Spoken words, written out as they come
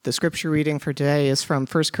The scripture reading for today is from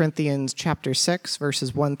 1 Corinthians chapter 6,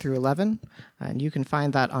 verses 1 through 11, and you can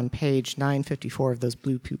find that on page 954 of those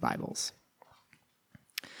Blue Pew Bibles.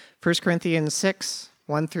 1 Corinthians 6,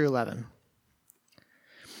 1 through 11.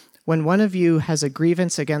 When one of you has a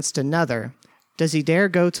grievance against another, does he dare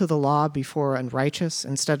go to the law before unrighteous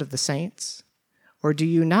instead of the saints? Or do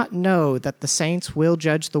you not know that the saints will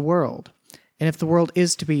judge the world? And if the world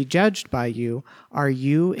is to be judged by you, are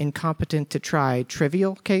you incompetent to try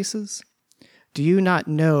trivial cases? Do you not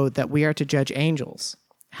know that we are to judge angels?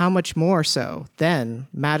 How much more so, then,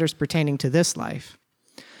 matters pertaining to this life?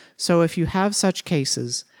 So if you have such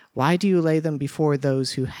cases, why do you lay them before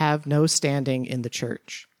those who have no standing in the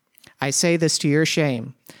church? I say this to your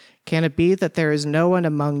shame. Can it be that there is no one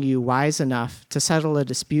among you wise enough to settle a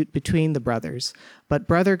dispute between the brothers, but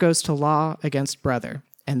brother goes to law against brother,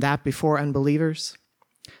 and that before unbelievers?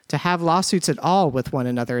 To have lawsuits at all with one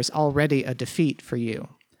another is already a defeat for you.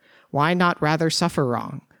 Why not rather suffer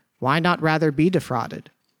wrong? Why not rather be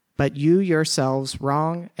defrauded? But you yourselves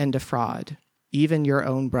wrong and defraud, even your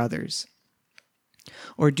own brothers.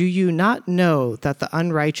 Or do you not know that the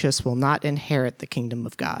unrighteous will not inherit the kingdom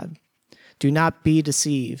of God? Do not be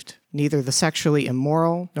deceived. Neither the sexually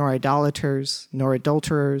immoral, nor idolaters, nor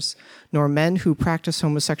adulterers, nor men who practice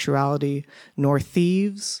homosexuality, nor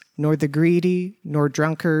thieves, nor the greedy, nor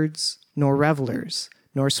drunkards, nor revelers,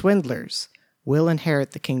 nor swindlers will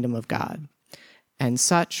inherit the kingdom of God. And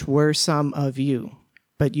such were some of you.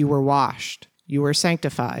 But you were washed, you were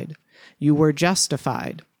sanctified, you were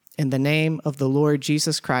justified in the name of the Lord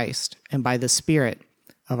Jesus Christ and by the Spirit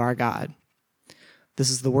of our God. This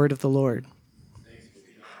is the word of the Lord.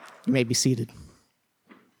 You may be seated.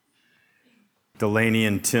 Delaney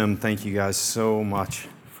and Tim, thank you guys so much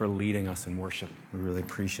for leading us in worship. We really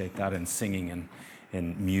appreciate that, and singing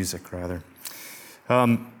and music, rather.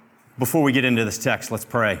 Before we get into this text, let's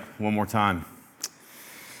pray one more time.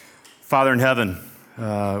 Father in heaven,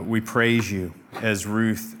 we praise you, as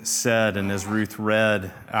Ruth said and as Ruth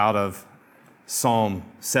read out of Psalm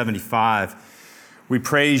 75. We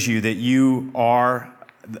praise you that you are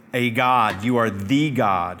a God, you are the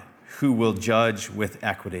God who will judge with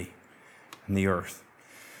equity in the earth.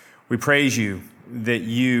 We praise you that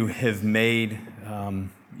you have made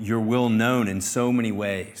your will known in so many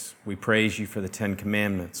ways. We praise you for the Ten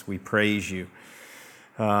Commandments. We praise you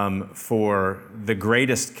for the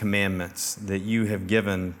greatest commandments that you have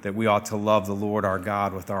given, that we ought to love the Lord our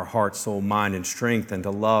God with our heart, soul, mind, and strength, and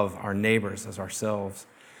to love our neighbors as ourselves.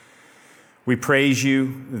 We praise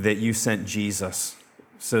you that you sent Jesus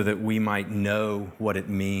so that we might know what it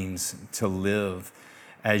means to live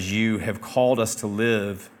as you have called us to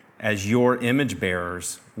live as your image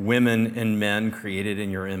bearers, women and men created in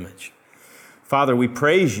your image. Father, we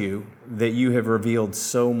praise you that you have revealed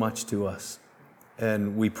so much to us,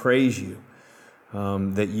 and we praise you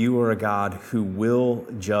that you are a God who will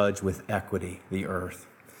judge with equity the earth.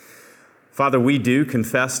 Father, we do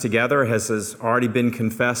confess together, as has already been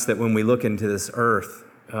confessed, that when we look into this earth,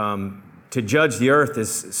 to judge the earth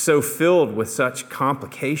is so filled with such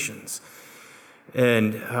complications.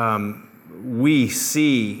 And we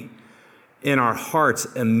see in our hearts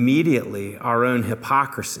immediately our own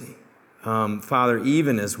hypocrisy. Father,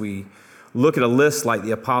 even as we look at a list like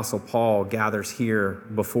the Apostle Paul gathers here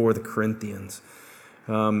before the Corinthians,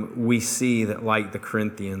 we see that, like the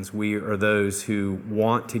Corinthians, we are those who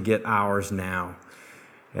want to get ours now.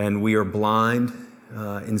 And we are blind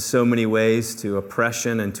in so many ways to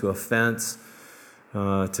oppression and to offense,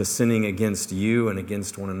 to sinning against you and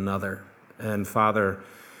against one another. And Father,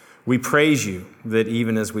 we praise you that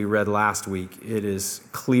even as we read last week, it is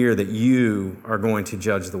clear that you are going to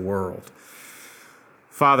judge the world.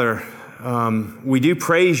 Father, we do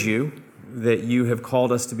praise you that you have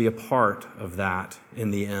called us to be a part of that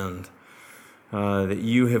in the end, that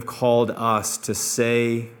you have called us to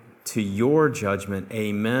say to your judgment,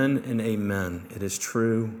 amen and amen. It is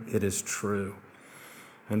true, it is true.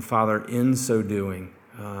 And Father, in so doing,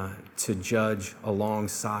 to judge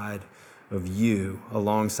alongside of you,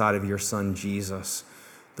 alongside of your Son Jesus,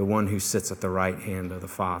 the one who sits at the right hand of the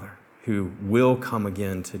Father, who will come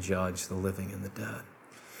again to judge the living and the dead.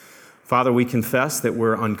 Father, we confess that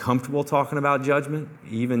we're uncomfortable talking about judgment,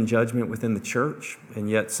 even judgment within the church. And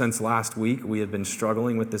yet, since last week, we have been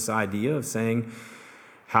struggling with this idea of saying,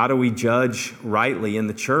 how do we judge rightly in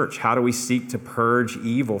the church? How do we seek to purge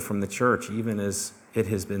evil from the church, even as it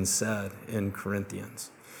has been said in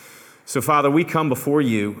Corinthians? So, Father, we come before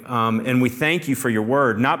you and we thank you for your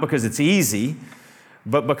word, not because it's easy,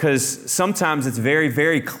 but because sometimes it's very,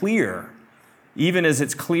 very clear, even as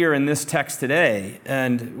it's clear in this text today.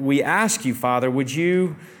 And we ask you, Father, would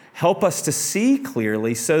you Help us to see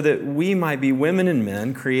clearly so that we might be women and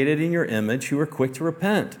men created in your image who are quick to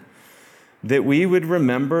repent. That we would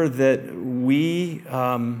remember that we're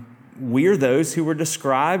those who were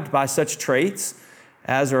described by such traits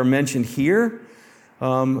as are mentioned here,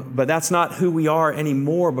 but that's not who we are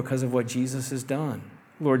anymore because of what Jesus has done.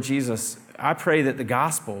 Lord Jesus, I pray that the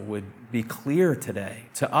gospel would be clear today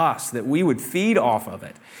to us, that we would feed off of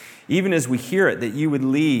it. Even as we hear it, that you would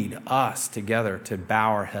lead us together to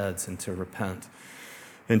bow our heads and to repent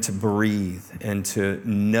and to breathe and to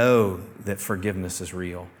know that forgiveness is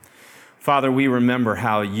real. Father, we remember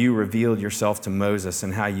how you revealed yourself to Moses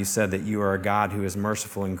and how you said that you are a God who is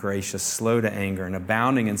merciful and gracious, slow to anger, and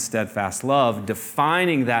abounding in steadfast love,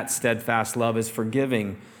 defining that steadfast love as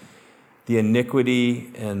forgiving the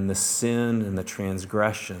iniquity and the sin and the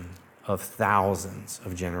transgression of thousands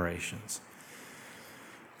of generations.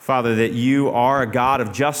 Father, that you are a God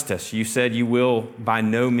of justice. You said you will by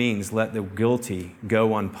no means let the guilty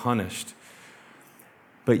go unpunished.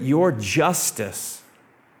 But your justice,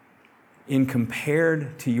 in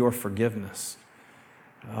compared to your forgiveness,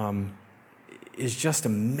 is just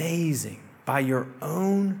amazing by your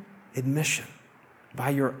own admission, by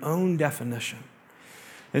your own definition.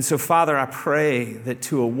 And so, Father, I pray that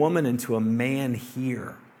to a woman and to a man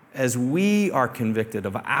here, as we are convicted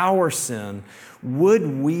of our sin, would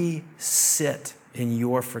we sit in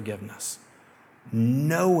your forgiveness,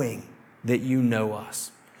 knowing that you know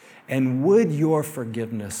us? And would your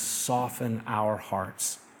forgiveness soften our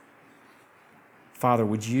hearts? Father,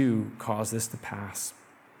 would you cause this to pass?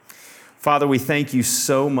 Father, we thank you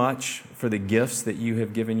so much for the gifts that you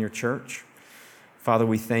have given your church. Father,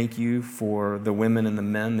 we thank you for the women and the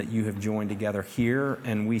men that you have joined together here,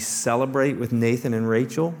 and we celebrate with Nathan and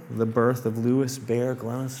Rachel the birth of Lewis Bear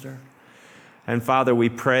Glenister. And Father, we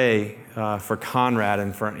pray for Conrad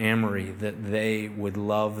and for Amory that they would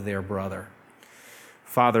love their brother.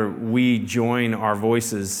 Father, we join our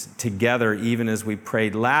voices together even as we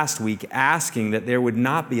prayed last week, asking that there would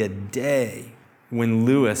not be a day when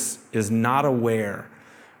Lewis is not aware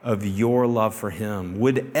of your love for him.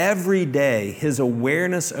 Would every day his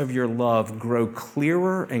awareness of your love grow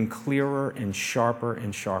clearer and clearer and sharper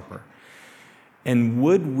and sharper? And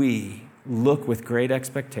would we look with great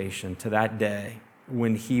expectation to that day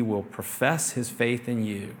when he will profess his faith in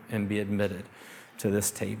you and be admitted to this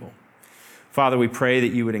table? Father, we pray that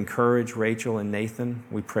you would encourage Rachel and Nathan.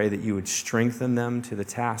 We pray that you would strengthen them to the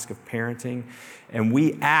task of parenting. And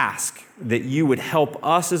we ask that you would help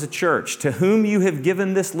us as a church, to whom you have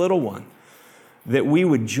given this little one, that we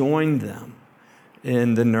would join them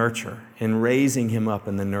in the nurture, in raising him up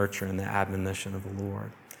in the nurture and the admonition of the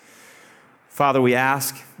Lord. Father, we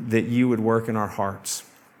ask that you would work in our hearts.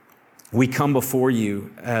 We come before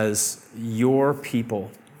you as your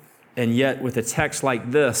people, and yet with a text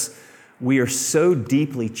like this, we are so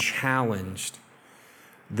deeply challenged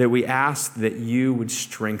that we ask that you would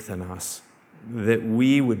strengthen us, that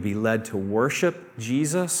we would be led to worship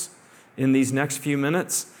Jesus in these next few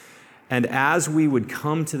minutes. And as we would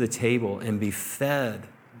come to the table and be fed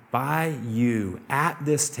by you at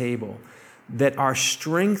this table, that our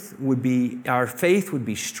faith would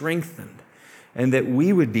be strengthened, and that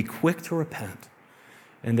we would be quick to repent,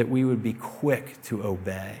 and that we would be quick to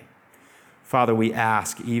obey. Father, we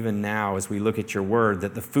ask even now as we look at your word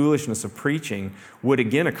that the foolishness of preaching would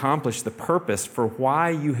again accomplish the purpose for why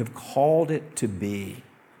you have called it to be,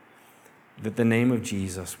 that the name of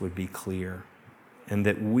Jesus would be clear, and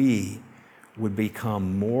that we would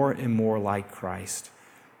become more and more like Christ,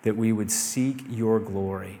 that we would seek your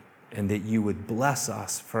glory, and that you would bless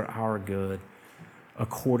us for our good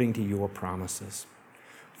according to your promises.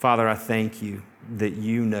 Father, I thank you that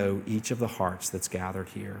you know each of the hearts that's gathered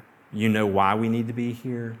here. You know why we need to be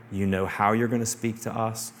here. You know how you're going to speak to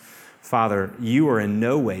us. Father, you are in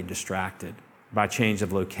no way distracted by change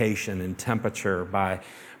of location and temperature,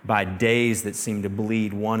 by days that seem to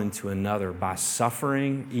bleed one into another, by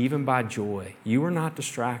suffering, even by joy. You are not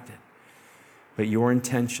distracted, but your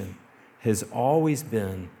intention has always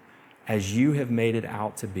been, as you have made it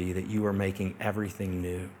out to be, that you are making everything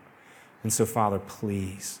new. And so, Father,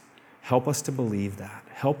 please, help us to believe that.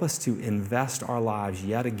 Help us to invest our lives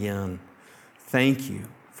yet again. Thank you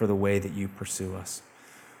for the way that you pursue us.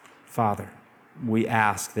 Father, we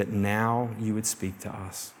ask that now you would speak to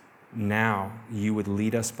us. Now you would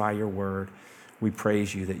lead us by your word. We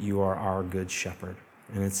praise you that you are our good shepherd.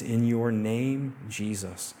 And it's in your name,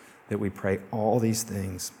 Jesus, that we pray all these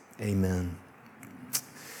things. Amen.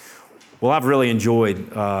 Well, I've really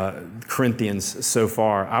enjoyed Corinthians so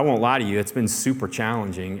far. I won't lie to you, it's been super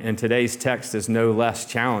challenging, and today's text is no less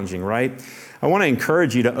challenging, right? I want to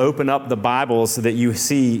encourage you to open up the Bibles that you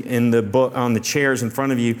see in the book on the chairs in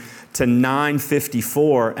front of you to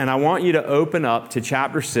 954, and I want you to open up to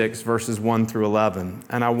chapter 6, verses 1 through 11,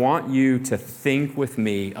 and I want you to think with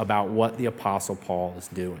me about what the Apostle Paul is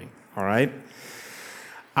doing, all right?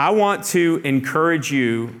 I want to encourage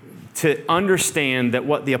you to understand that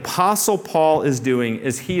what the Apostle Paul is doing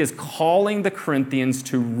is he is calling the Corinthians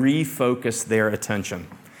to refocus their attention.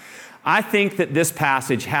 I think that this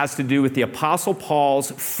passage has to do with the Apostle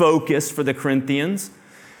Paul's focus for the Corinthians.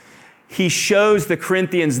 He shows the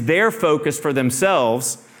Corinthians their focus for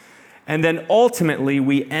themselves, and then ultimately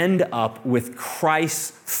we end up with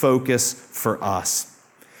Christ's focus for us.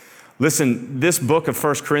 Listen, this book of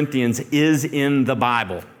 1 Corinthians is in the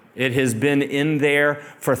Bible. It has been in there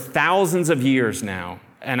for thousands of years now,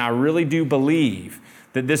 and I really do believe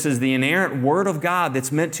that this is the inerrant Word of God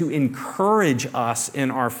that's meant to encourage us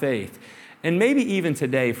in our faith. And maybe even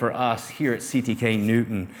today for us here at CTK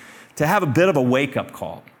Newton, to have a bit of a wake-up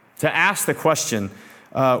call, to ask the question,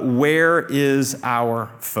 where is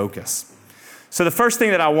our focus? So the first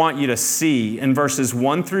thing that I want you to see in verses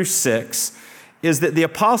 1 through 6 is that the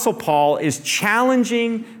Apostle Paul is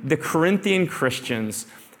challenging the Corinthian Christians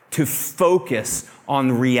to focus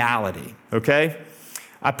on reality, okay?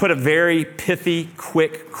 I put a very pithy,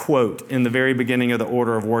 quick quote in the very beginning of the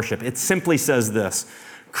order of worship. It simply says this: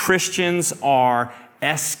 Christians are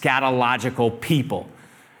eschatological people.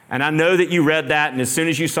 And I know that you read that, and as soon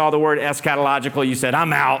as you saw the word eschatological, you said,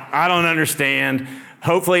 I'm out, I don't understand.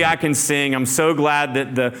 Hopefully I can sing. I'm so glad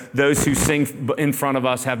that those who sing in front of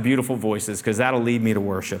us have beautiful voices, because that'll lead me to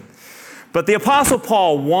worship. But the Apostle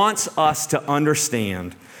Paul wants us to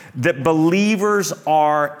understand that believers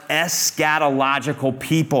are eschatological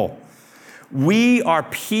people. We are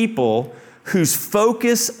people whose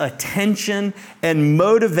focus, attention, and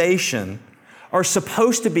motivation are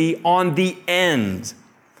supposed to be on the end.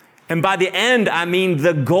 And by the end, I mean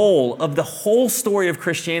the goal of the whole story of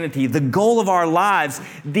Christianity, the goal of our lives,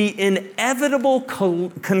 the inevitable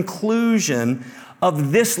conclusion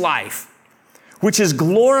of this life, which is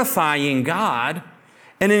glorifying God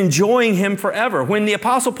and enjoying Him forever. When the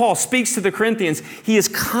Apostle Paul speaks to the Corinthians, he is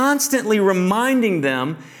constantly reminding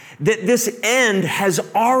them that this end has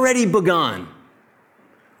already begun.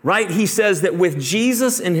 Right? He says that with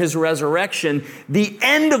Jesus and His resurrection, the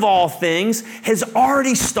end of all things has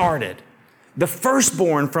already started. The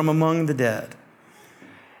firstborn from among the dead.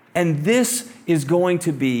 And this is going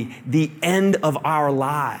to be the end of our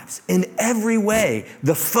lives in every way.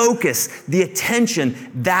 The focus, the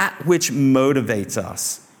attention, that which motivates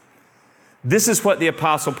us. This is what the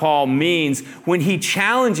Apostle Paul means when he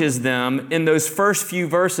challenges them in those first few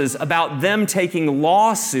verses about them taking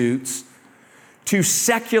lawsuits to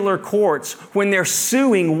secular courts when they're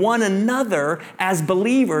suing one another as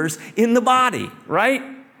believers in the body, right?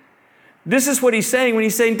 This is what he's saying when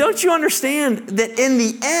he's saying, don't you understand that in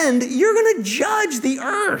the end, you're going to judge the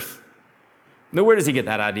earth? Now, where does he get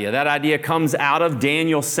that idea? That idea comes out of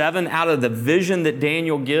Daniel 7, out of the vision that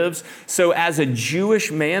Daniel gives. So as a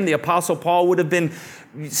Jewish man, the Apostle Paul would have been,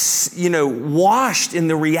 washed in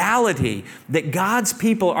the reality that God's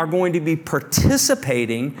people are going to be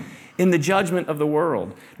participating in the judgment of the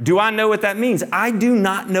world. Do I know what that means? I do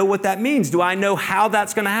not know what that means. Do I know how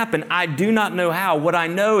that's going to happen? I do not know how. What I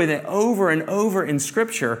know is that over and over in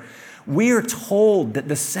Scripture, we are told that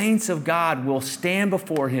the saints of God will stand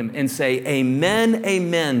before Him and say, amen,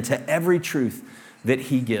 amen to every truth that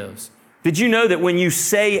He gives. Did you know that when you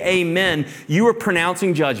say amen, you are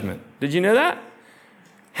pronouncing judgment? Did you know that?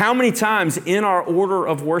 How many times in our order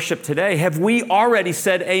of worship today have we already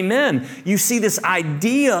said amen? You see this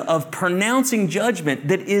idea of pronouncing judgment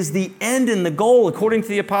that is the end and the goal, according to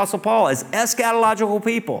the Apostle Paul, as eschatological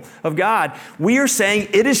people of God. We are saying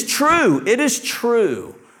it is true. It is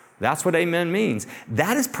true. That's what amen means.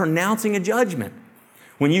 That is pronouncing a judgment.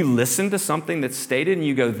 When you listen to something that's stated and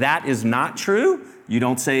you go, that is not true, you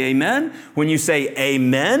don't say amen. When you say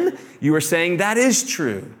amen, you are saying that is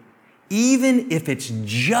true. Even if it's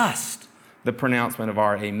just the pronouncement of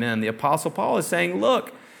our amen. The Apostle Paul is saying,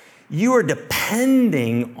 look, you are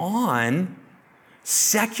depending on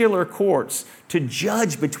secular courts to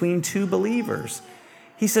judge between two believers.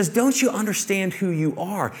 He says, don't you understand who you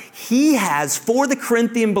are? He has, for the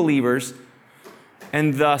Corinthian believers,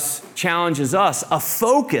 and thus challenges us, a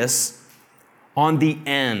focus on the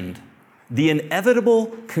end, the inevitable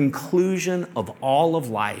conclusion of all of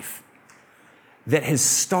life that has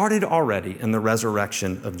started already in the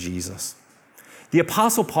resurrection of Jesus. The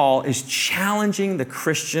Apostle Paul is challenging the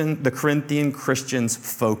Corinthian Christians'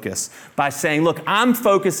 focus by saying, look, I'm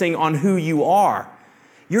focusing on who you are.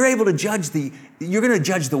 You're able to you're going to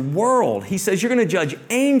judge the world. He says you're going to judge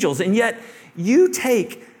angels, and yet you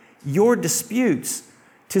take your disputes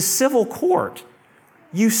to civil court.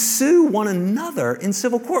 You sue one another in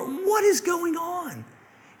civil court. What is going on?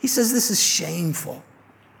 He says this is shameful.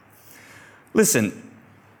 Listen,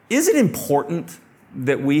 is it important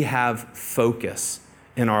that we have focus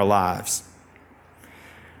in our lives?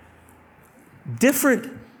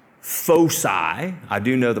 Different foci, I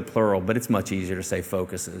do know the plural, but it's much easier to say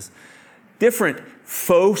focuses. Different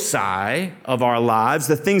foci of our lives,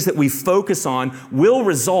 the things that we focus on, will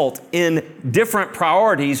result in different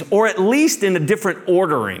priorities, or at least in a different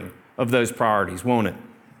ordering of those priorities, won't it?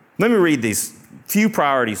 Let me read these few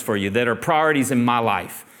priorities for you that are priorities in my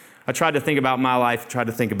life. I tried to think about my life, tried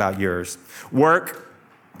to think about yours. Work,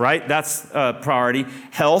 right? That's a priority.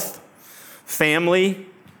 Health, family,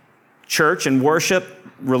 church and worship,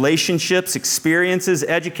 relationships, experiences,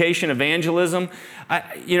 education, evangelism.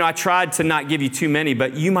 I tried to not give you too many,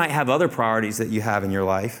 but you might have other priorities that you have in your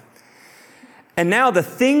life. And now the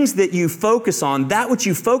things that you focus on, that which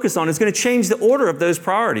you focus on is going to change the order of those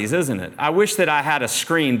priorities, isn't it? I wish that I had a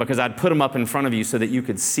screen because I'd put them up in front of you so that you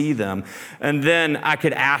could see them. And then I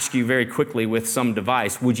could ask you very quickly with some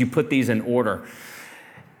device, would you put these in order?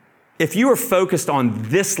 If you were focused on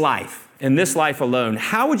this life and this life alone,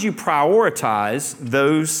 how would you prioritize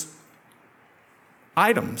those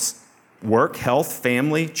items? Work, health,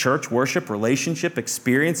 family, church, worship, relationship,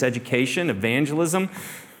 experience, education, evangelism.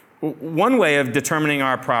 One way of determining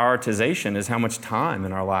our prioritization is how much time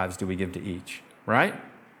in our lives do we give to each, right?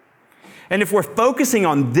 And if we're focusing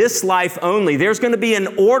on this life only, there's going to be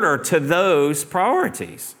an order to those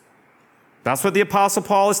priorities. That's what the Apostle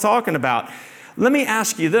Paul is talking about. Let me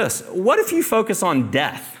ask you this. What if you focus on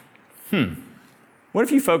death? What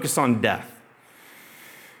if you focus on death?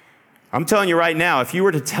 I'm telling you right now, if you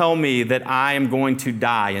were to tell me that I am going to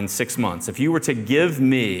die in 6 months, if you were to give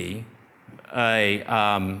me that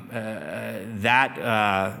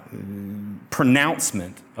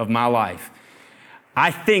pronouncement of my life,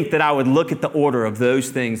 I think that I would look at the order of those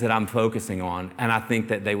things that I'm focusing on, and I think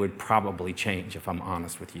that they would probably change, if I'm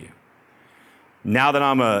honest with you. Now that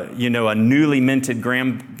I'm a newly minted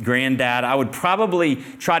granddad, I would probably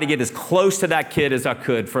try to get as close to that kid as I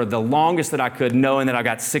could for the longest that I could, knowing that I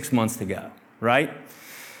got 6 months to go, right?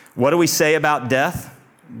 What do we say about death?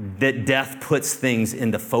 That death puts things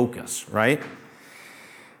into focus, right?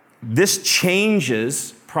 This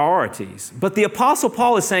changes priorities. But the Apostle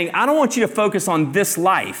Paul is saying, I don't want you to focus on this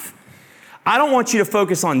life. I don't want you to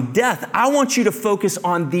focus on death. I want you to focus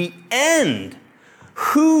on the end,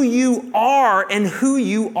 who you are and who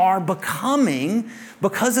you are becoming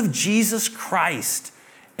because of Jesus Christ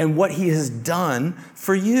and what he has done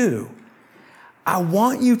for you. I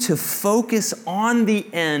want you to focus on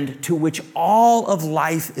the end to which all of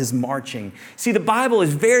life is marching. See, the Bible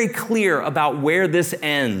is very clear about where this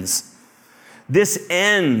ends. This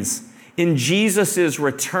ends in Jesus'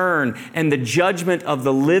 return and the judgment of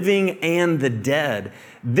the living and the dead.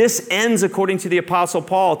 This ends, according to the Apostle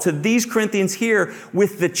Paul, to these Corinthians here,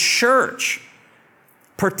 with the church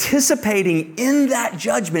participating in that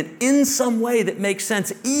judgment in some way that makes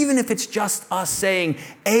sense, even if it's just us saying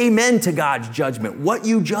amen to God's judgment. What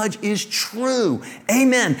you judge is true.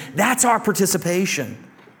 Amen. That's our participation.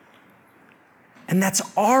 And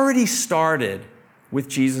that's already started with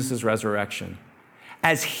Jesus' resurrection.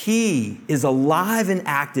 As he is alive and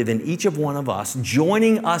active in each of one of us,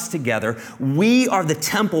 joining us together, we are the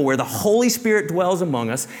temple where the Holy Spirit dwells among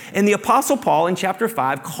us. And the Apostle Paul in chapter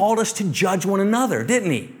 5 called us to judge one another, didn't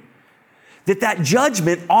he? That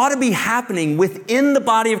judgment ought to be happening within the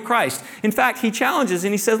body of Christ. In fact, he challenges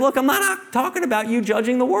and he says, look, I'm not talking about you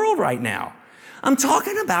judging the world right now. I'm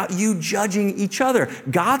talking about you judging each other.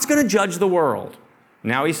 God's going to judge the world.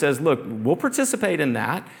 Now he says, look, we'll participate in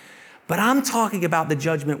that. But I'm talking about the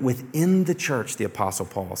judgment within the church, the Apostle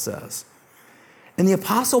Paul says. And the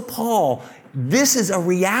Apostle Paul, this is a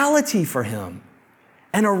reality for him,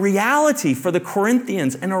 and a reality for the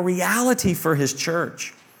Corinthians, and a reality for his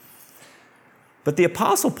church. But the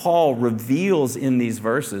Apostle Paul reveals in these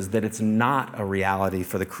verses that it's not a reality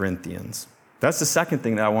for the Corinthians. That's the second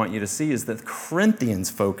thing that I want you to see, is that the Corinthians'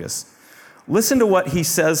 focus. Listen to what he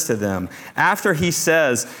says to them after he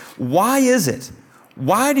says, why is it?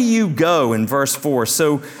 Why do you go, in verse 4?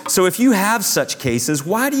 So if you have such cases,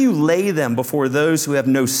 why do you lay them before those who have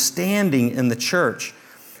no standing in the church?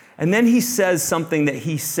 And then he says something that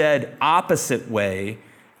he said opposite way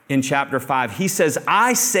in chapter 5. He says,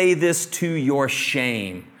 I say this to your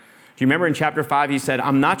shame. you remember in chapter 5, he said,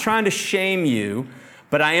 I'm not trying to shame you,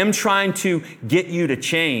 but I am trying to get you to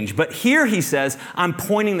change. But here he says, I'm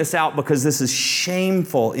pointing this out because this is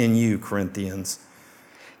shameful in you, Corinthians.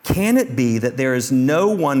 Can it be that there is no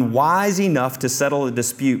one wise enough to settle a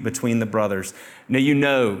dispute between the brothers? Now, you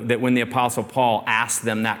know that when the Apostle Paul asked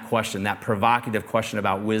them that question, that provocative question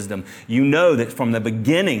about wisdom, you know that from the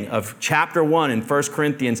beginning of chapter 1 in 1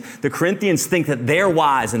 Corinthians, the Corinthians think that they're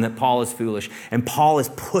wise and that Paul is foolish. And Paul is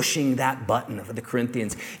pushing that button of the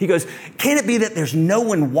Corinthians. He goes, can it be that there's no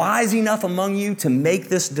one wise enough among you to make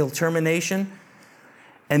this determination?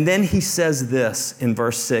 And then he says this in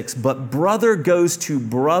verse 6, but brother goes to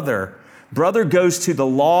brother goes to the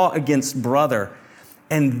law against brother,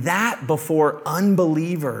 and that before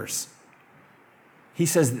unbelievers. He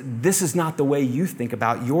says, this is not the way you think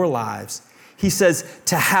about your lives. He says,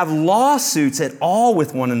 to have lawsuits at all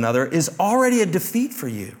with one another is already a defeat for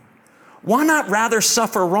you. Why not rather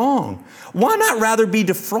suffer wrong? Why not rather be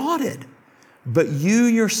defrauded? But you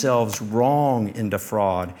yourselves wrong and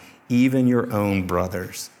defraud even your own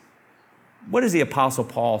brothers. What is the Apostle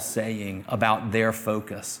Paul saying about their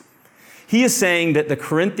focus? He is saying that the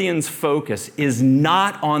Corinthians' focus is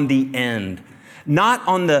not on the end, not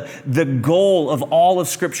on the goal of all of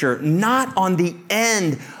Scripture, not on the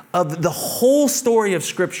end of the whole story of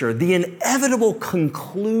Scripture, the inevitable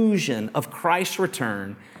conclusion of Christ's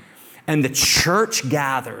return and the church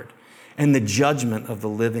gathered and the judgment of the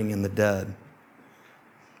living and the dead.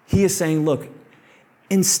 He is saying, look,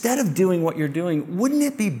 instead of doing what you're doing, wouldn't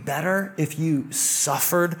it be better if you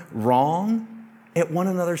suffered wrong at one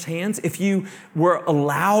another's hands? If you were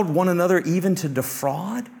allowed one another even to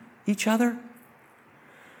defraud each other?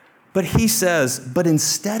 But he says, but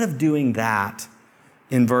instead of doing that,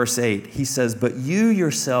 in verse 8, he says, but you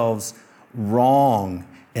yourselves wrong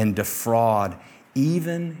and defraud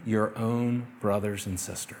even your own brothers and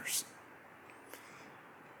sisters.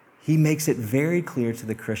 He makes it very clear to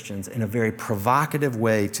the Christians in a very provocative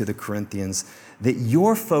way to the Corinthians that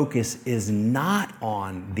your focus is not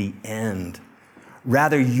on the end.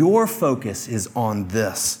 Rather, your focus is on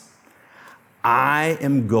this. I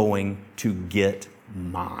am going to get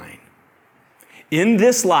mine. In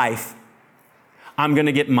this life, I'm going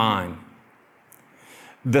to get mine.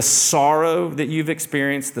 The sorrow that you've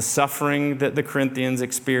experienced, the suffering that the Corinthians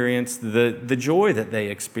experienced, the joy that they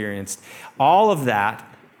experienced, all of that,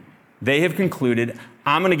 they have concluded,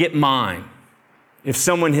 I'm going to get mine. If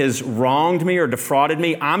someone has wronged me or defrauded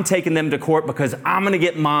me, I'm taking them to court because I'm going to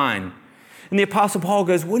get mine. And the Apostle Paul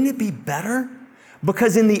goes, wouldn't it be better?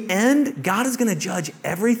 Because in the end, God is going to judge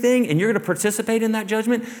everything and you're going to participate in that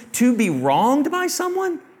judgment to be wronged by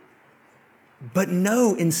someone? But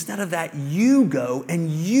no, instead of that, you go and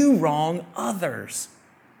you wrong others.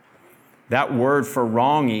 That word for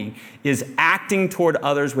wronging is acting toward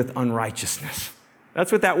others with unrighteousness. That's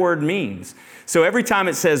what that word means. So every time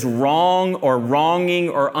it says wrong or wronging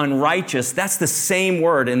or unrighteous, that's the same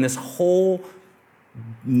word in this whole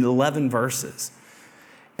 11 verses.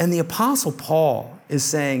 And the Apostle Paul is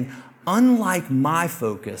saying, unlike my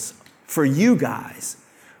focus for you guys,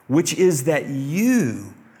 which is that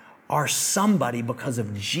you are somebody because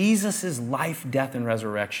of Jesus' life, death, and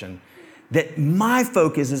resurrection, that my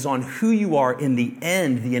focus is on who you are in the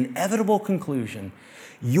end, the inevitable conclusion.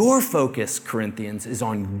 Your focus, Corinthians, is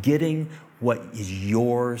on getting what is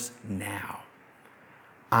yours now.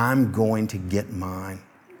 I'm going to get mine.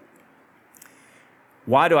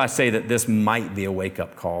 Why do I say that this might be a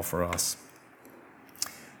wake-up call for us?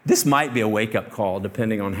 This might be a wake-up call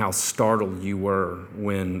depending on how startled you were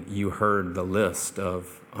when you heard the list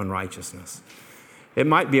of unrighteousness. It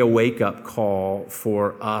might be a wake-up call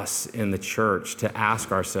for us in the church to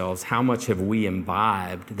ask ourselves, how much have we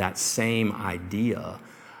imbibed that same idea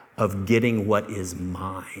of getting what is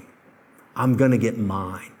mine? I'm going to get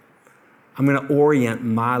mine. I'm going to orient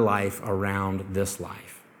my life around this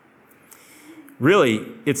life. Really,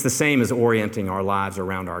 it's the same as orienting our lives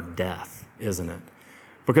around our death, isn't it?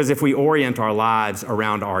 Because if we orient our lives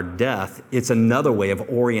around our death, it's another way of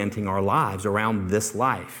orienting our lives around this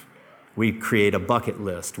life. We create a bucket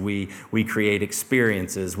list. We create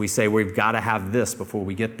experiences. We say we've got to have this before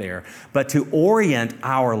we get there. But to orient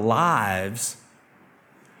our lives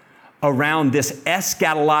around this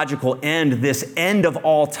eschatological end, this end of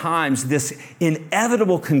all times, this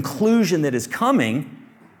inevitable conclusion that is coming,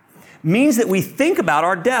 means that we think about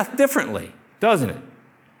our death differently, doesn't it?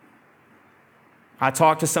 I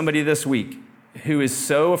talked to somebody this week who is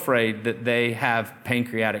so afraid that they have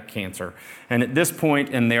pancreatic cancer. And at this point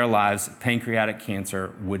in their lives, pancreatic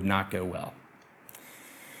cancer would not go well.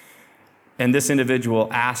 And this individual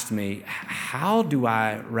asked me, how do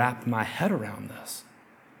I wrap my head around this?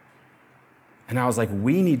 And I was like,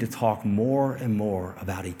 we need to talk more and more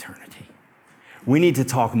about eternity. We need to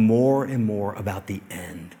talk more and more about the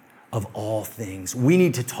end of all things. We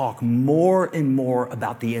need to talk more and more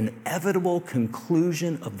about the inevitable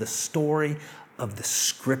conclusion of the story of the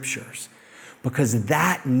Scriptures, because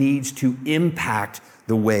that needs to impact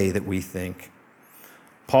the way that we think.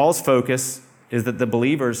 Paul's focus is that the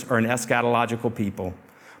believers are an eschatological people,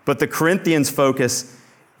 but the Corinthians' focus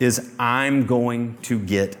is, I'm going to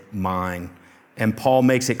get mine. And Paul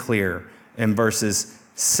makes it clear in verses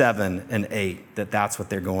 7 and 8 that that's what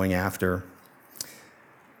they're going after.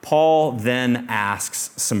 Paul then asks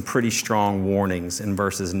some pretty strong warnings in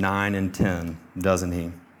verses 9 and 10, doesn't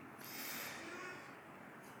he?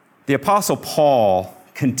 The Apostle Paul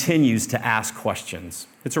continues to ask questions.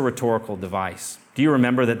 It's a rhetorical device. Do you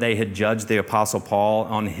remember that they had judged the Apostle Paul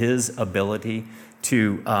on his ability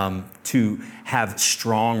to have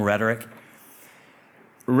strong rhetoric?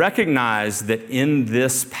 Recognize that in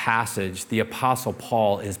this passage, the Apostle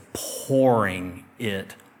Paul is pouring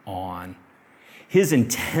it on. His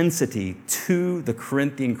intensity to the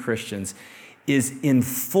Corinthian Christians is in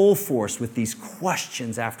full force with these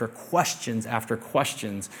questions after questions after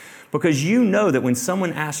questions, because you know that when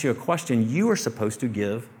someone asks you a question, you are supposed to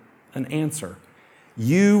give an answer.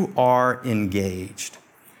 You are engaged.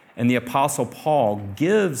 And the Apostle Paul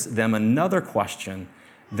gives them another question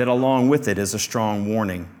that along with it is a strong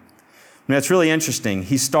warning. And that's really interesting.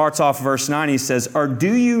 He starts off verse 9, he says, or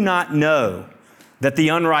do you not know that the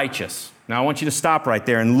unrighteous, now I want you to stop right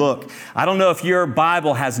there and look. I don't know if your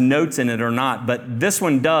Bible has notes in it or not, but this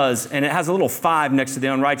one does, and it has a little 5 next to the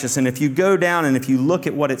unrighteous. And if you go down and if you look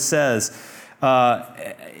at what it says,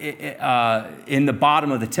 in the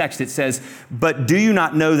bottom of the text, it says, but do you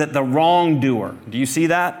not know that the wrongdoer, do you see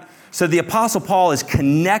that? So the Apostle Paul is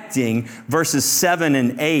connecting verses 7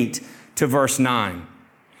 and 8 to verse 9.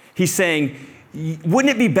 He's saying, wouldn't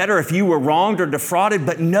it be better if you were wronged or defrauded?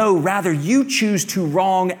 But no, rather you choose to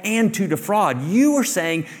wrong and to defraud. You are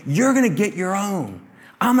saying, you're going to get your own.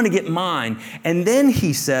 I'm going to get mine. And then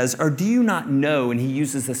he says, or do you not know, and he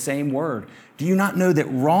uses the same word, do you not know that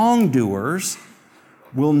wrongdoers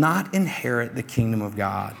will not inherit the kingdom of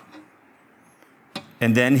God?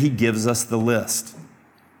 And then he gives us the list.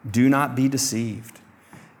 Do not be deceived.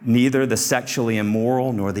 Neither the sexually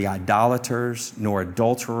immoral, nor the idolaters, nor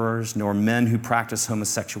adulterers, nor men who practice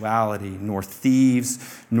homosexuality, nor thieves,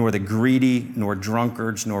 nor the greedy, nor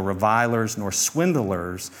drunkards, nor revilers, nor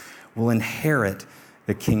swindlers will inherit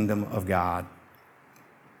the kingdom of God.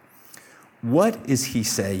 What is he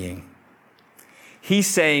saying? He's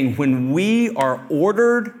saying when we are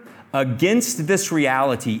ordered against this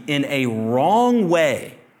reality in a wrong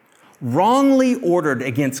way, wrongly ordered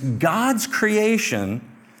against God's creation.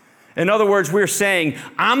 In other words, we're saying,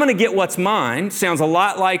 I'm going to get what's mine. Sounds a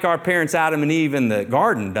lot like our parents Adam and Eve in the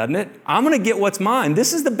garden, doesn't it? I'm going to get what's mine.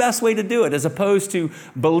 This is the best way to do it, as opposed to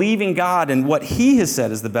believing God and what he has said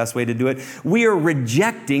is the best way to do it. We are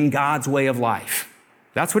rejecting God's way of life.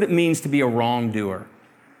 That's what it means to be a wrongdoer.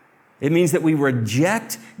 It means that we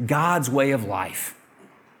reject God's way of life.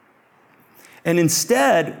 And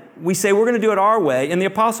instead, we say we're going to do it our way. And the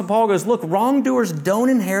Apostle Paul goes, look, wrongdoers don't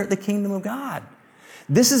inherit the kingdom of God.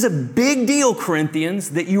 This is a big deal,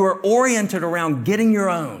 Corinthians, that you are oriented around getting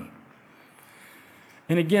your own.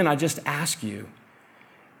 And again, I just ask you,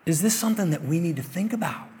 is this something that we need to think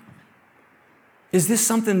about? Is this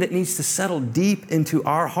something that needs to settle deep into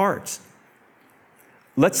our hearts?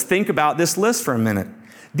 Let's think about this list for a minute.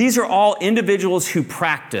 These are all individuals who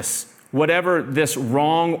practice whatever this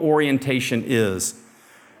wrong orientation is.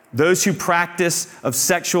 Those who practice of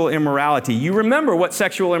sexual immorality. You remember what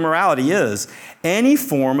sexual immorality is. Any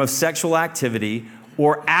form of sexual activity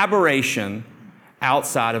or aberration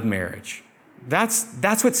outside of marriage. That's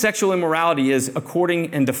what sexual immorality is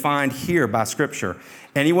according and defined here by Scripture.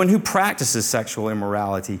 Anyone who practices sexual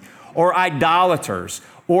immorality, or idolaters,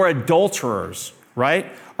 or adulterers,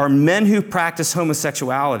 right? Or men who practice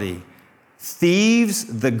homosexuality.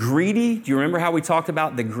 Thieves, the greedy. Do you remember how we talked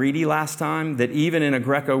about the greedy last time? That even in a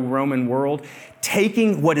Greco-Roman world,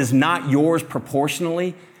 taking what is not yours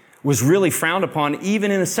proportionally was really frowned upon, even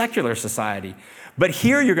in a secular society. But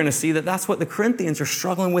here you're going to see that that's what the Corinthians are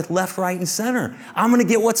struggling with left, right, and center. I'm going to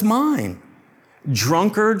get what's mine.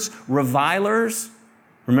 Drunkards, revilers.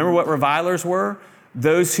 Remember what revilers were?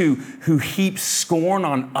 Those who heap scorn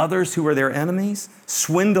on others who are their enemies.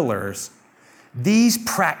 Swindlers. These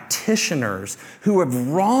practitioners who have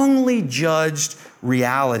wrongly judged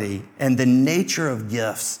reality and the nature of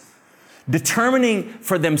gifts, determining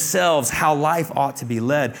for themselves how life ought to be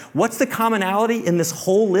led. What's the commonality in this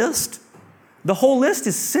whole list? The whole list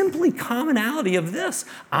is simply commonality of this.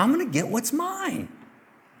 I'm going to get what's mine.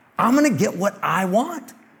 I'm going to get what I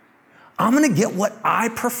want. I'm going to get what I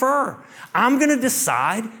prefer. I'm going to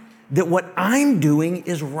decide that what I'm doing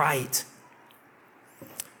is right.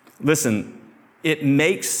 Listen, it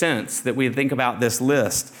makes sense that we think about this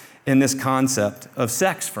list in this concept of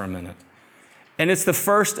sex for a minute. And it's the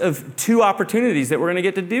first of two opportunities that we're going to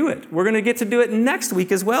get to do it. We're going to get to do it next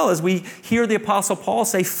week as well, as we hear the Apostle Paul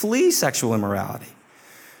say, flee sexual immorality.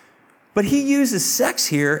 But he uses sex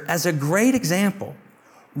here as a great example,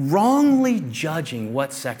 wrongly judging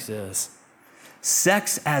what sex is.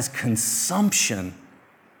 Sex as consumption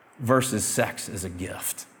versus sex as a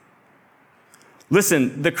gift.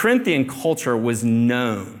 Listen, the Corinthian culture was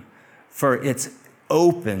known for its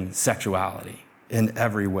open sexuality in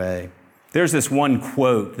every way. There's this one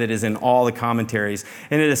quote that is in all the commentaries,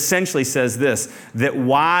 and it essentially says this, that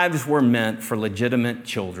wives were meant for legitimate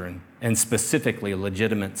children, and specifically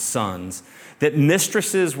legitimate sons, that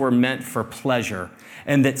mistresses were meant for pleasure,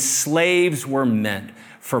 and that slaves were meant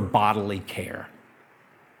for bodily care.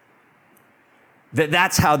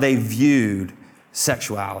 That's how they viewed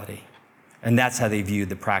sexuality, and that's how they viewed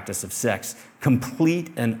the practice of sex, complete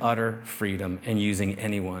and utter freedom and using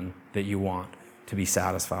anyone that you want to be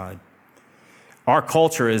satisfied. Our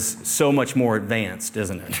culture is so much more advanced,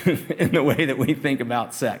 isn't it, in the way that we think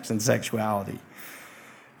about sex and sexuality.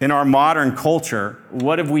 In our modern culture,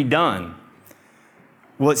 what have we done?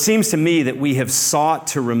 Well, it seems to me that we have sought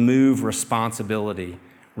to remove responsibility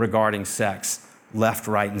regarding sex left,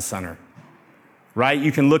 right, and center. Right?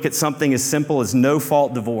 You can look at something as simple as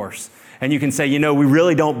no-fault divorce, and you can say, we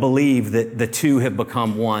really don't believe that the two have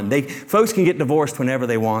become one. Folks can get divorced whenever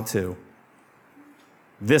they want to.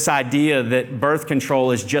 This idea that birth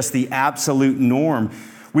control is just the absolute norm.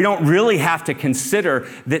 We don't really have to consider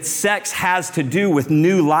that sex has to do with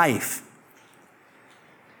new life.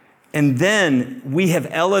 And then we have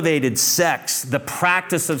elevated sex, the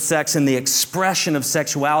practice of sex and the expression of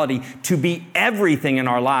sexuality to be everything in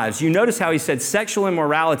our lives. You notice how he said sexual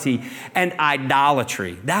immorality and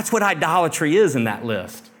idolatry. That's what idolatry is in that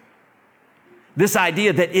list. This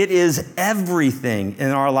idea that it is everything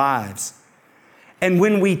in our lives. And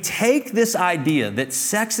when we take this idea that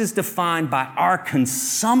sex is defined by our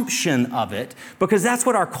consumption of it, because that's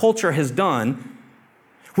what our culture has done,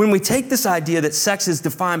 when we take this idea that sex is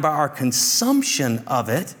defined by our consumption of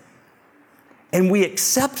it, and we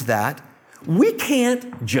accept that, we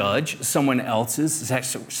can't judge someone else's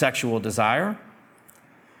sexual desire.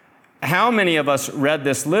 How many of us read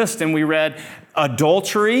this list and we read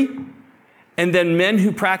adultery, and then men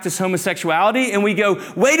who practice homosexuality, and we go,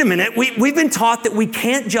 wait a minute, we've been taught that we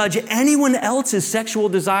can't judge anyone else's sexual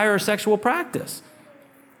desire or sexual practice.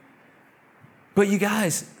 But you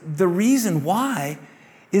guys, the reason why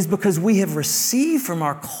is because we have received from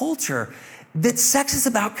our culture that sex is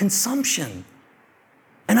about consumption.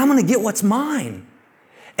 And I'm going to get what's mine.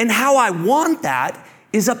 And how I want that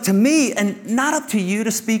is up to me and not up to you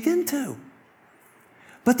to speak into.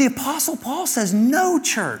 But the Apostle Paul says, no,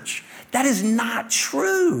 church, that is not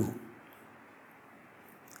true.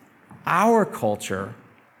 Our culture,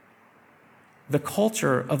 the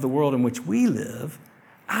culture of the world in which we live,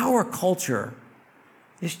 our culture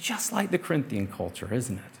is just like the Corinthian culture,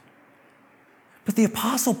 isn't it? But the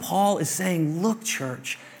Apostle Paul is saying, look,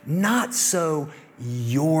 church, not so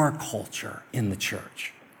your culture in the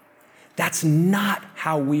church. That's not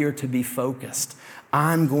how we are to be focused.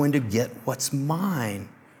 I'm going to get what's mine.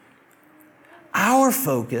 Our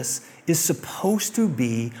focus is supposed to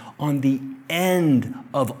be on the end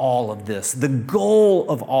of all of this, the goal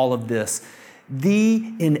of all of this,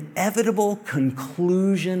 the inevitable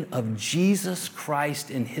conclusion of Jesus Christ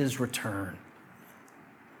in his return.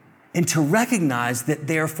 And to recognize that,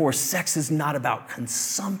 therefore, sex is not about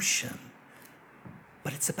consumption,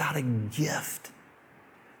 but it's about a gift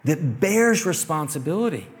that bears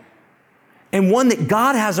responsibility, and one that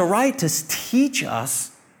God has a right to teach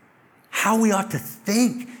us how we ought to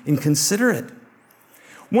think and consider it.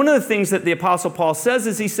 One of the things that the Apostle Paul says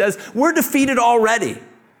is he says, we're defeated already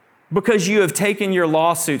because you have taken your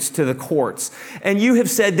lawsuits to the courts and you have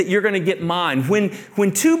said that you're going to get mine.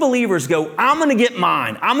 When two believers go, I'm going to get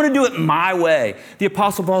mine, I'm going to do it my way, the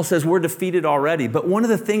Apostle Paul says we're defeated already. But one of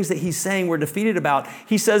the things that he's saying we're defeated about,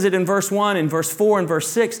 he says it in verse 1, in verse 4, and verse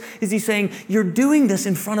 6, is he's saying you're doing this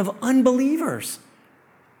in front of unbelievers.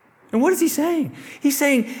 And what is he saying? He's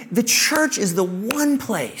saying the church is the one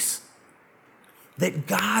place that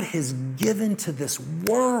God has given to this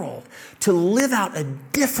world to live out a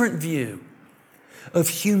different view of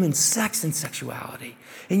human sex and sexuality.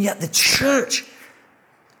 And yet the church,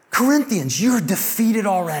 Corinthians, you're defeated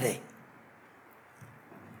already.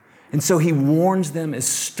 And so he warns them as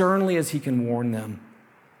sternly as he can warn them.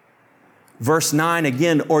 Verse 9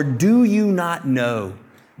 again, or do you not know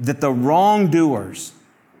that the wrongdoers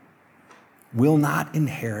will not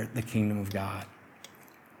inherit the kingdom of God?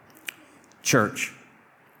 Church,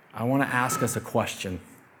 I want to ask us a question.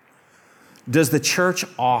 Does the church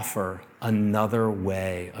offer another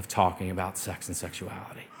way of talking about sex and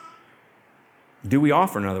sexuality? Do we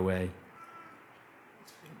offer another way?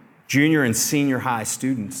 Junior and senior high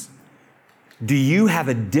students, do you have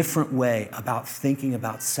a different way about thinking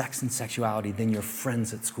about sex and sexuality than your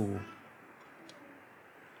friends at school?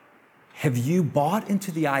 Have you bought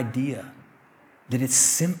into the idea that it's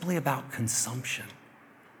simply about consumption?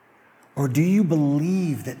 Or do you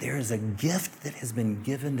believe that there is a gift that has been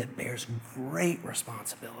given that bears great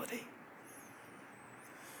responsibility?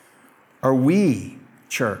 Are we,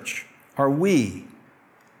 church,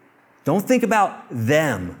 don't think about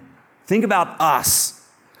them, think about us.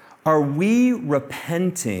 Are we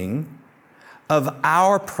repenting of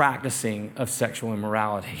our practicing of sexual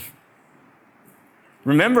immorality?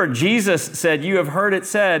 Remember, Jesus said, you have heard it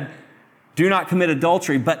said, do not commit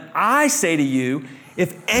adultery. But I say to you,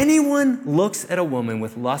 if anyone looks at a woman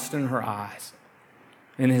with lust in her eyes,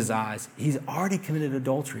 in his eyes, he's already committed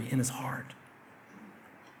adultery in his heart.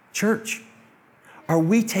 Church, are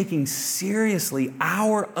we taking seriously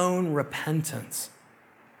our own repentance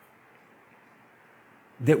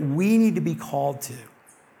that we need to be called to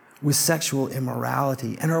with sexual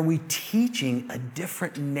immorality? And are we teaching a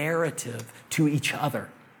different narrative to each other?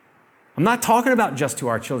 I'm not talking about just to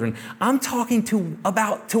our children. I'm talking to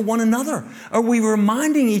one another. Are we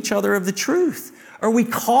reminding each other of the truth? Are we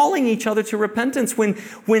calling each other to repentance when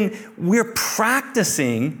we're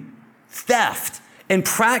practicing theft and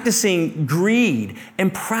practicing greed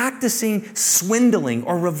and practicing swindling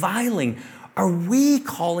or reviling? Are we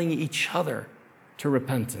calling each other to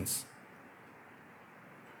repentance?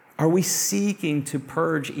 Are we seeking to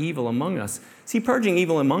purge evil among us? See, purging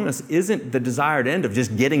evil among us isn't the desired end of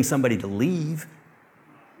just getting somebody to leave.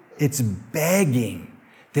 It's begging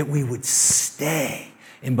that we would stay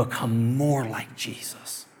and become more like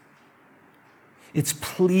Jesus. It's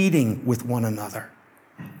pleading with one another.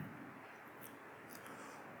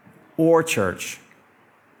 Or, church,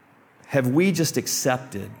 have we just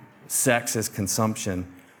accepted sex as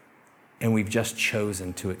consumption and we've just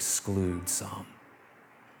chosen to exclude some?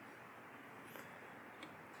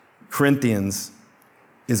 Corinthians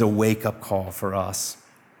is a wake-up call for us.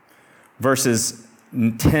 Verses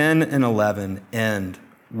 10 and 11 end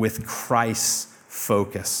with Christ's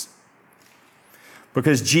focus.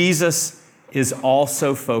 Because Jesus is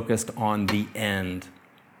also focused on the end.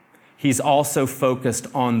 He's also focused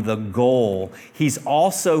on the goal. He's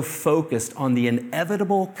also focused on the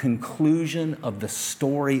inevitable conclusion of the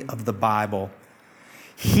story of the Bible.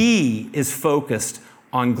 He is focused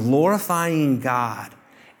on glorifying God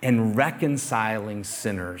and reconciling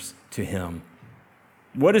sinners to Him.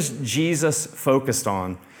 What is Jesus focused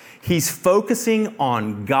on? He's focusing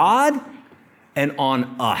on God and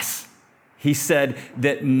on us. He said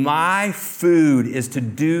that my food is to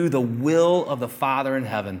do the will of the Father in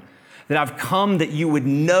heaven, that I've come that you would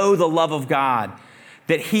know the love of God,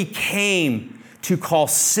 that He came to call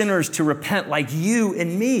sinners to repent like you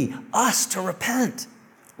and me, us to repent,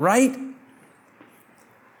 right?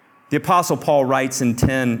 The Apostle Paul writes in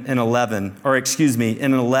 11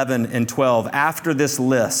 and 12, after this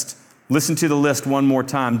list, listen to the list one more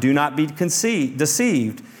time. Do not be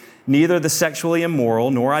deceived. Neither the sexually immoral,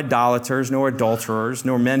 nor idolaters, nor adulterers,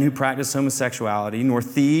 nor men who practice homosexuality, nor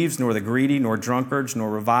thieves, nor the greedy, nor drunkards, nor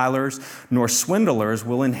revilers, nor swindlers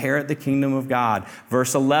will inherit the kingdom of God.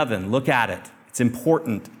 Verse 11, look at it. It's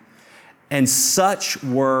important. And such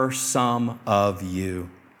were some of you.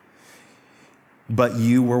 But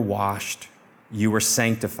you were washed, you were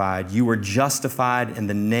sanctified, you were justified in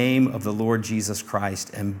the name of the Lord Jesus Christ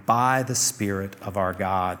and by the Spirit of our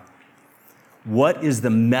God. What is the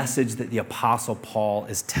message that the Apostle Paul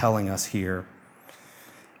is telling us here?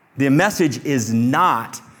 The message is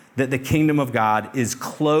not that the kingdom of God is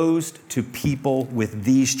closed to people with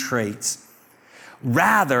these traits.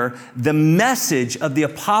 Rather, the message of the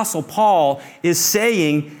Apostle Paul is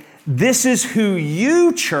saying, this is who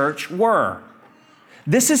you, church, were.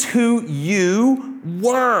 This is who you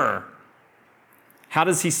were. How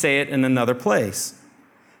does he say it in another place?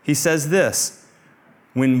 He says this,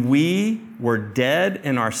 when we were dead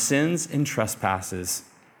in our sins and trespasses,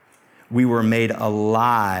 we were made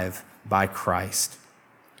alive by Christ.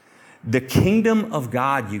 The kingdom of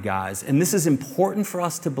God, you guys, and this is important for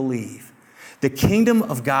us to believe, the kingdom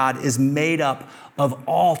of God is made up of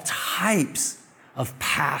all types of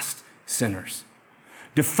past sinners.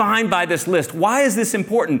 defined by this list. Why is this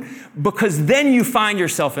important? Because then you find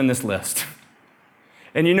yourself in this list.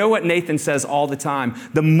 And you know what Nathan says all the time?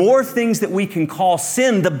 The more things that we can call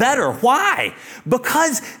sin, the better. Why?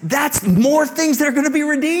 Because that's more things that are going to be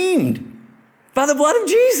redeemed by the blood of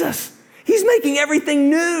Jesus. He's making everything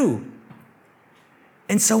new.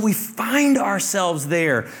 And so we find ourselves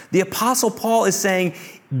there. The Apostle Paul is saying,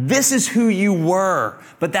 this is who you were.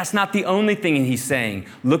 But that's not the only thing he's saying.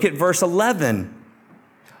 Look at verse 11.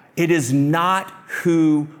 It is not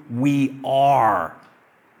who we are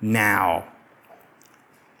now.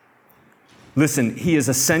 Listen, he is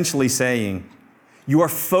essentially saying, your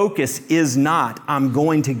focus is not, I'm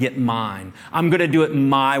going to get mine. I'm going to do it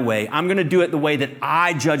my way. I'm going to do it the way that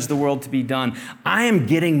I judge the world to be done. I am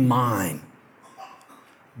getting mine.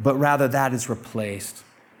 But rather that is replaced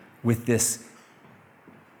with this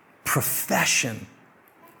profession.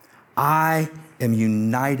 I am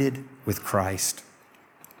united with Christ.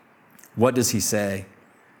 What does he say?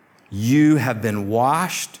 You have been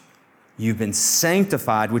washed, you've been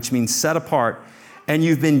sanctified, which means set apart, and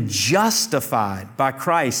you've been justified by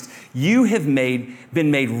Christ. You have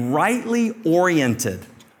been made rightly oriented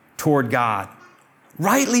toward God,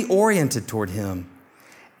 rightly oriented toward him.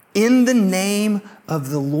 In the name of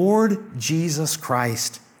the Lord Jesus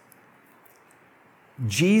Christ.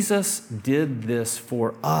 Jesus did this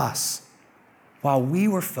for us while we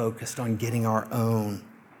were focused on getting our own.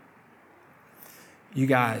 You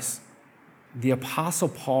guys, the Apostle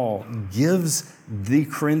Paul gives the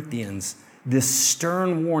Corinthians this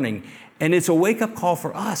stern warning, and it's a wake-up call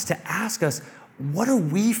for us to ask us, what are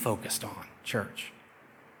we focused on, church?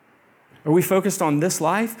 Are we focused on this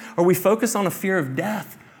life? Are we focused on a fear of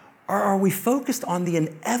death? Or are we focused on the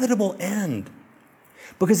inevitable end?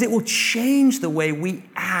 Because it will change the way we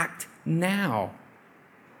act now.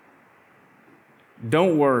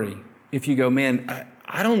 Don't worry if you go, man,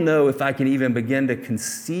 I don't know if I can even begin to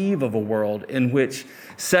conceive of a world in which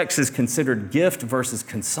sex is considered gift versus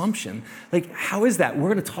consumption. Like, how is that?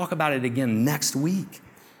 We're going to talk about it again next week.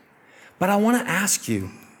 But I want to ask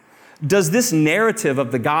you, does this narrative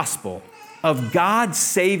of the gospel, of God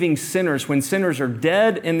saving sinners when sinners are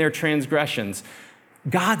dead in their transgressions,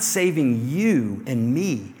 God saving you and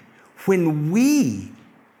me when we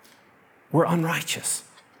were unrighteous,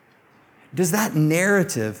 does that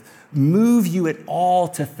narrative move you at all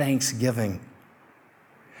to thanksgiving?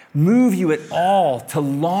 Move you at all to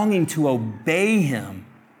longing to obey him?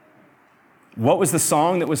 What was the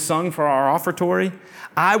song that was sung for our offertory?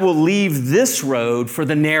 I will leave this road for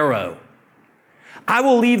the narrow. I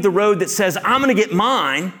will leave the road that says, I'm going to get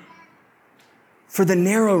mine, for the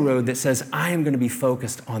narrow road that says, I am going to be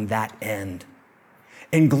focused on that end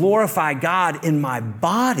and glorify God in my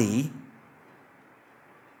body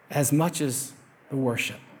as much as the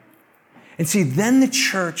worship. And see, then the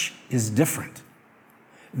church is different.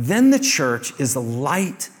 Then the church is the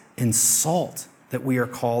light and salt that we are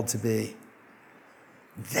called to be.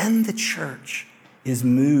 Then the church is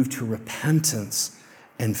moved to repentance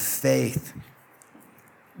and faith.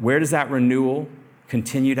 Where does that renewal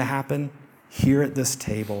continue to happen? Here at this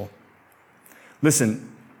table.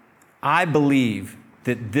 Listen, I believe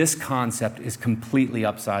that this concept is completely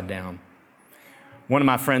upside down. One of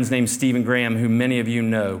my friends named Stephen Graham, who many of you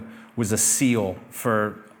know, was a SEAL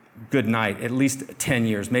for good night, at least 10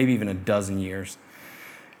 years, maybe even a dozen years.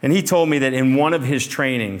 And he told me that in one of his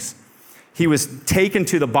trainings, he was taken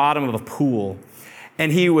to the bottom of a pool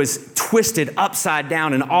and he was twisted upside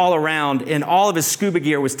down and all around, and all of his scuba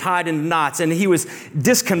gear was tied into knots, and he was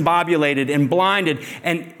discombobulated and blinded,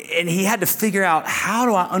 and he had to figure out, how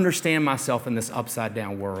do I understand myself in this upside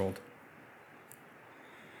down world?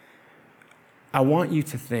 I want you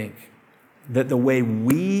to think that the way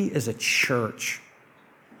we as a church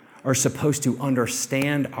are supposed to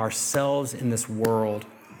understand ourselves in this world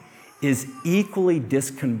is equally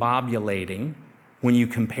discombobulating when you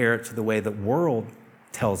compare it to the way the world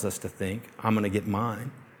tells us to think, I'm going to get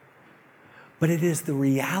mine. But it is the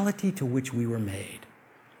reality to which we were made.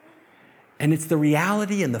 And it's the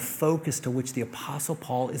reality and the focus to which the Apostle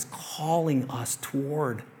Paul is calling us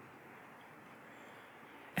toward.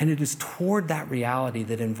 And it is toward that reality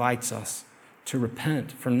that invites us to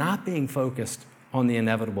repent for not being focused on the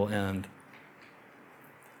inevitable end.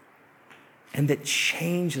 And that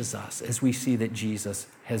changes us as we see that Jesus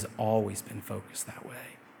has always been focused that way.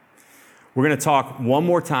 We're going to talk one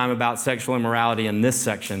more time about sexual immorality in this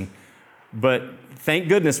section, but thank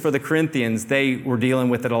goodness for the Corinthians, they were dealing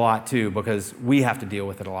with it a lot too, because we have to deal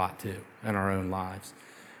with it a lot too in our own lives.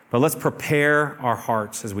 But let's prepare our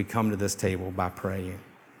hearts as we come to this table by praying.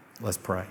 Let's pray.